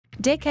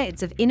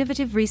Decades of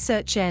innovative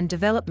research and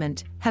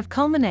development have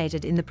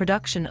culminated in the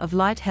production of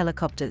light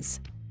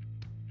helicopters.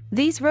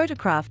 These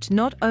rotorcraft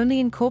not only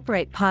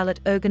incorporate pilot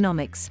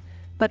ergonomics,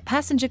 but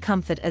passenger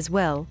comfort as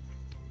well,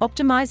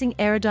 optimizing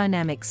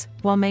aerodynamics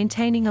while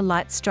maintaining a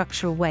light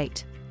structural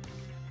weight.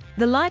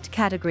 The light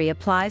category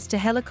applies to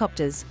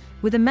helicopters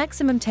with a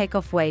maximum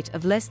takeoff weight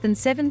of less than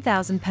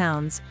 7,000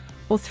 pounds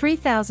or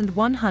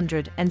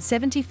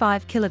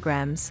 3,175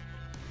 kilograms,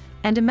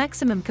 and a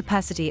maximum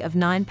capacity of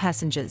 9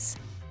 passengers.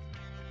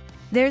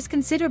 There is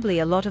considerably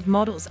a lot of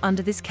models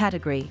under this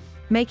category,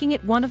 making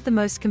it one of the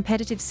most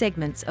competitive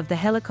segments of the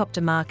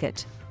helicopter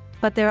market,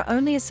 but there are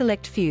only a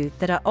select few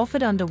that are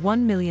offered under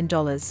 $1 million,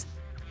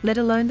 let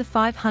alone the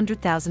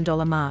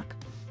 $500,000 mark.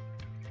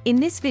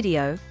 In this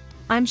video,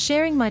 I'm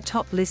sharing my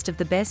top list of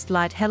the best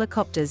light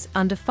helicopters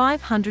under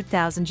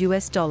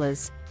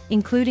 $500,000,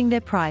 including their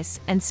price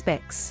and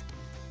specs.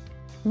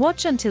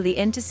 Watch until the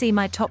end to see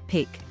my top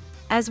pick,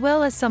 as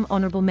well as some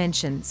honorable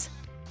mentions.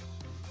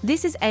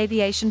 This is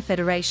Aviation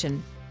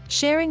Federation,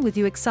 sharing with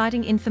you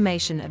exciting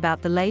information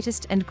about the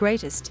latest and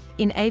greatest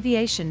in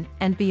aviation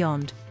and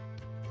beyond.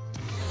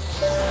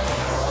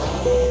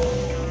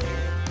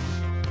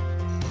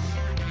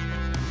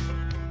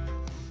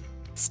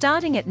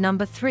 Starting at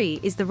number 3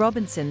 is the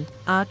Robinson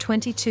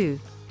R-22.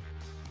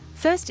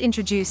 First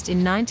introduced in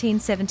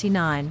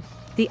 1979,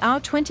 the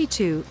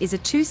R-22 is a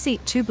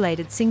two-seat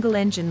two-bladed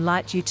single-engine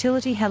light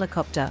utility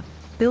helicopter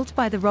built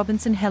by the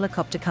Robinson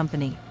Helicopter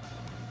Company.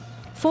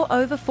 For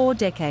over 4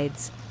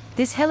 decades,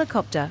 this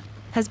helicopter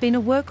has been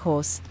a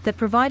workhorse that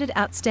provided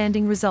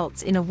outstanding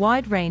results in a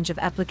wide range of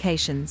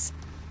applications,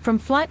 from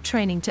flight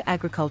training to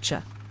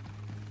agriculture.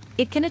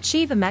 It can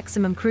achieve a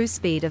maximum cruise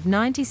speed of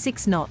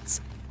 96 knots,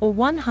 or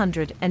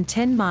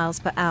 110 miles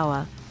per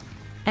hour,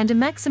 and a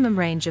maximum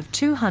range of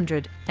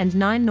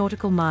 209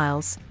 nautical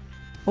miles,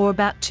 or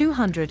about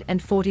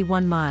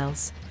 241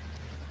 miles.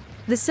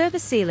 The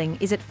service ceiling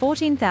is at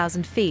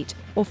 14,000 feet,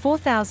 or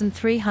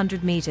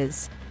 4,300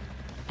 meters,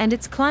 and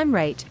its climb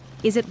rate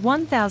is at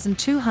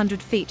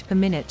 1,200 feet per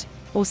minute,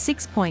 or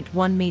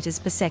 6.1 meters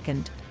per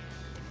second.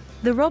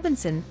 The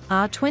Robinson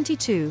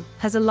R-22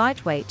 has a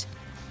lightweight,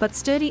 but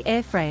sturdy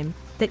airframe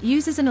that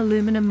uses an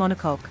aluminum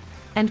monocoque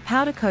and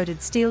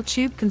powder-coated steel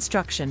tube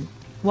construction,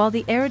 while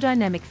the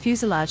aerodynamic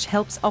fuselage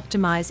helps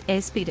optimize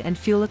airspeed and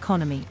fuel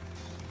economy.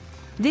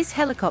 This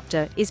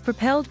helicopter is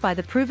propelled by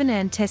the proven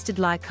and tested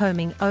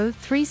Lycoming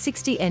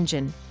O360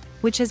 engine,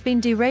 which has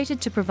been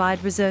derated to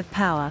provide reserve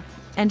power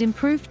and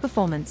improved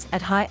performance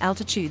at high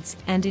altitudes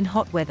and in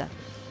hot weather.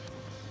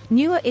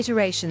 Newer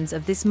iterations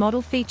of this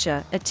model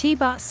feature a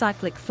T-bar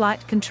cyclic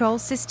flight control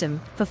system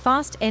for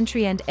fast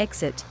entry and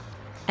exit,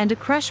 and a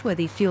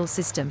crashworthy fuel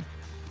system.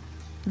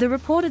 The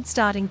reported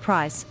starting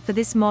price for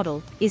this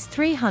model is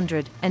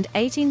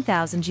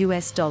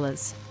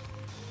 $318,000.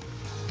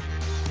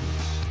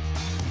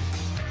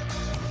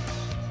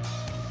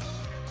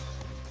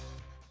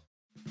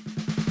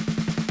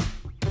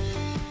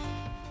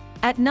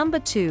 At number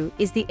 2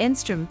 is the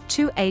Instrum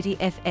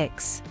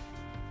 280FX.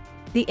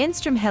 The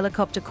Instrum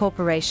Helicopter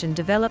Corporation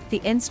developed the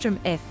Instrum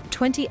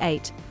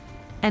F-28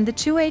 and the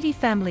 280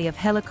 family of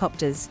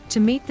helicopters to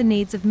meet the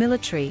needs of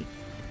military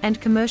and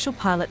commercial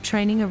pilot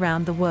training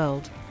around the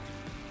world.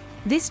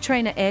 This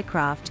trainer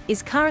aircraft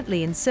is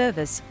currently in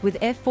service with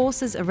air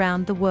forces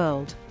around the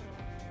world.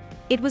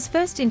 It was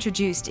first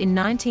introduced in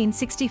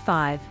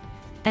 1965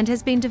 and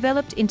has been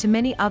developed into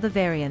many other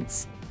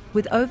variants,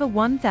 with over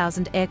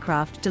 1,000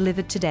 aircraft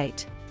delivered to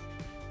date.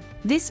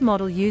 This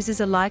model uses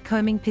a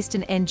Lycoming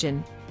piston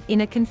engine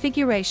in a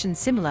configuration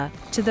similar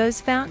to those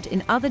found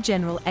in other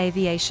general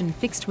aviation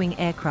fixed-wing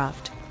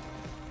aircraft.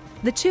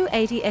 The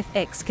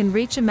 280FX can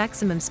reach a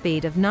maximum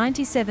speed of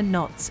 97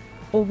 knots,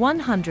 or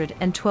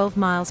 112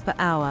 miles per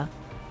hour,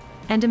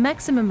 and a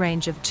maximum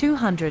range of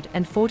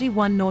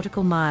 241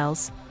 nautical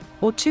miles,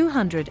 or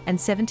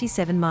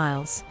 277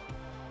 miles.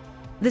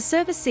 The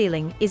service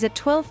ceiling is at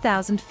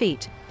 12,000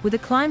 feet, with a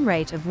climb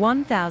rate of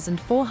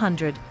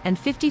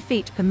 1,450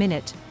 feet per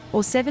minute,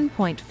 or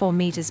 7.4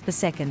 meters per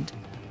second.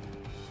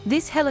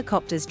 This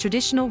helicopter's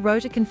traditional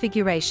rotor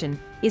configuration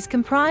is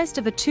comprised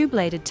of a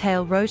 2-bladed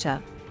tail rotor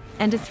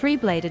and a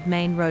 3-bladed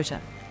main rotor.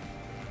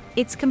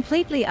 Its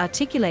completely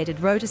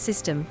articulated rotor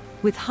system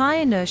with high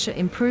inertia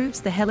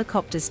improves the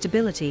helicopter's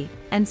stability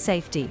and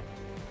safety.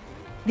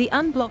 The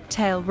unblocked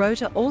tail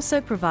rotor also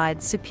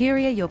provides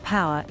superior yaw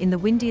power in the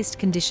windiest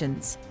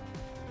conditions.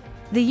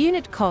 The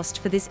unit cost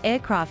for this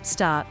aircraft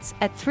starts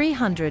at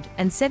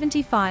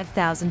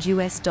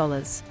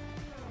 $375,000.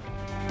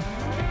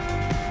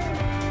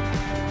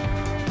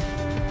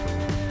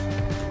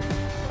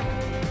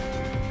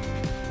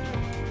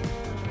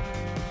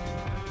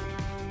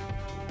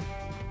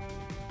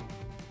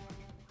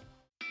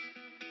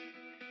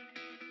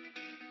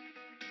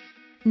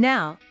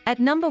 Now, at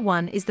number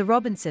 1 is the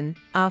Robinson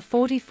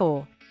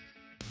R-44.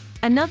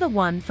 Another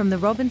one from the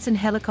Robinson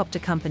Helicopter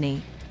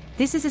Company.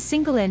 This is a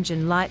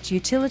single-engine light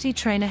utility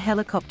trainer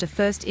helicopter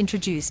first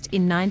introduced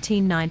in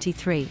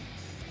 1993.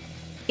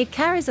 It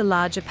carries a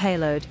larger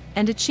payload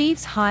and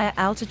achieves higher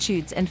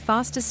altitudes and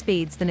faster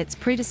speeds than its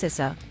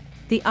predecessor,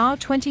 the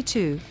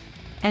R-22,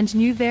 and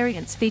new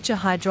variants feature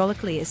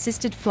hydraulically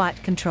assisted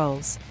flight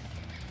controls.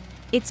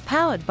 It's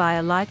powered by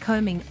a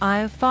Lycoming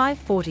IO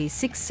 540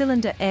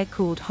 6-cylinder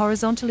air-cooled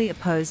horizontally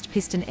opposed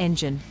piston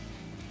engine.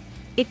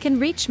 It can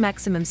reach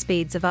maximum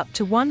speeds of up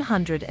to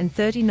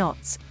 130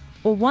 knots,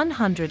 or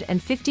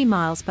 150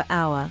 miles per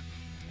hour,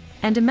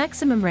 and a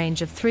maximum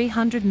range of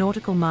 300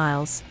 nautical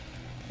miles,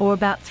 or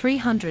about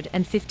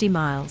 350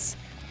 miles.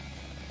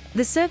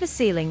 The service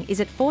ceiling is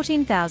at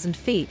 14,000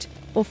 feet,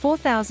 or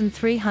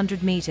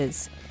 4,300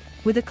 meters,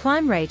 with a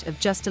climb rate of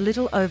just a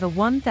little over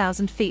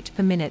 1,000 feet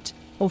per minute,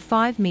 or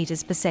 5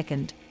 meters per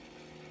second.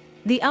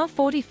 The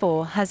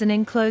R-44 has an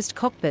enclosed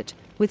cockpit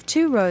with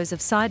 2 rows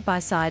of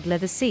side-by-side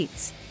leather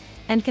seats,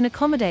 and can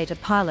accommodate a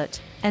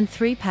pilot and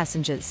 3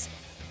 passengers.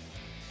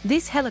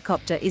 This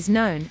helicopter is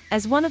known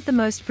as one of the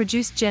most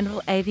produced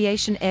general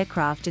aviation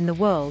aircraft in the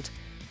world,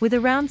 with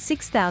around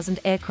 6,000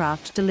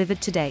 aircraft delivered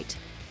to date.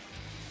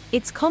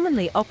 It's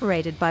commonly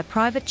operated by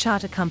private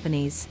charter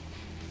companies,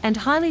 and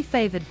highly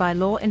favored by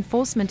law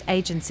enforcement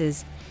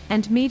agencies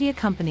and media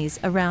companies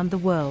around the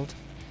world.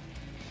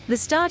 The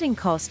starting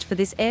cost for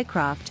this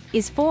aircraft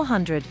is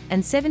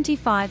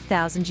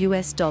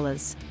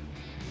 $475,000.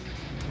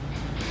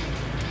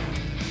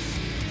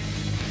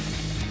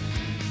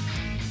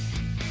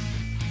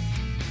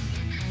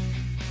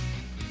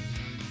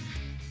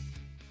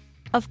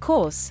 Of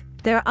course,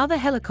 there are other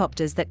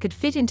helicopters that could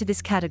fit into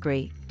this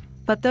category,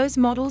 but those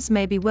models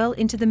may be well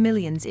into the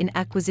millions in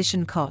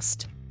acquisition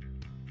cost.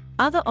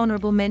 Other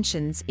honorable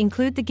mentions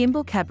include the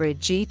gimbal Cabrid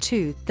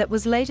G2 that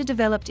was later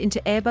developed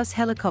into Airbus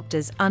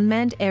Helicopters'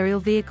 unmanned aerial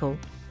vehicle,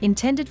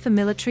 intended for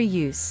military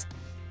use,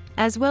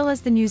 as well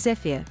as the new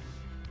Zephyr,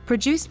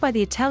 produced by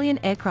the Italian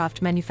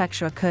aircraft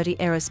manufacturer Curti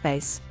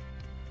Aerospace,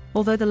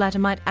 although the latter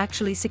might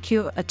actually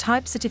secure a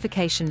type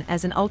certification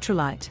as an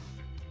ultralight.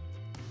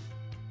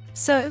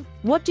 So,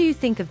 what do you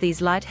think of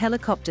these light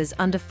helicopters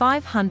under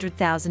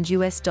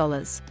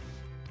 $500,000?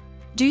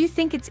 Do you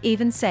think it's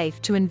even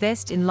safe to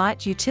invest in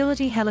light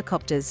utility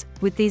helicopters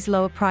with these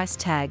lower price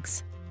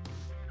tags?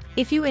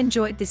 If you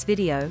enjoyed this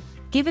video,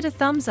 give it a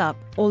thumbs up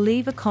or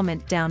leave a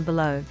comment down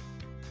below.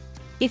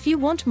 If you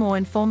want more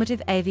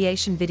informative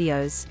aviation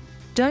videos,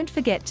 don't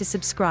forget to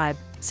subscribe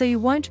so you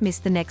won't miss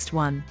the next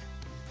one.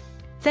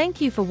 Thank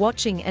you for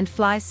watching and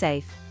fly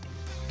safe.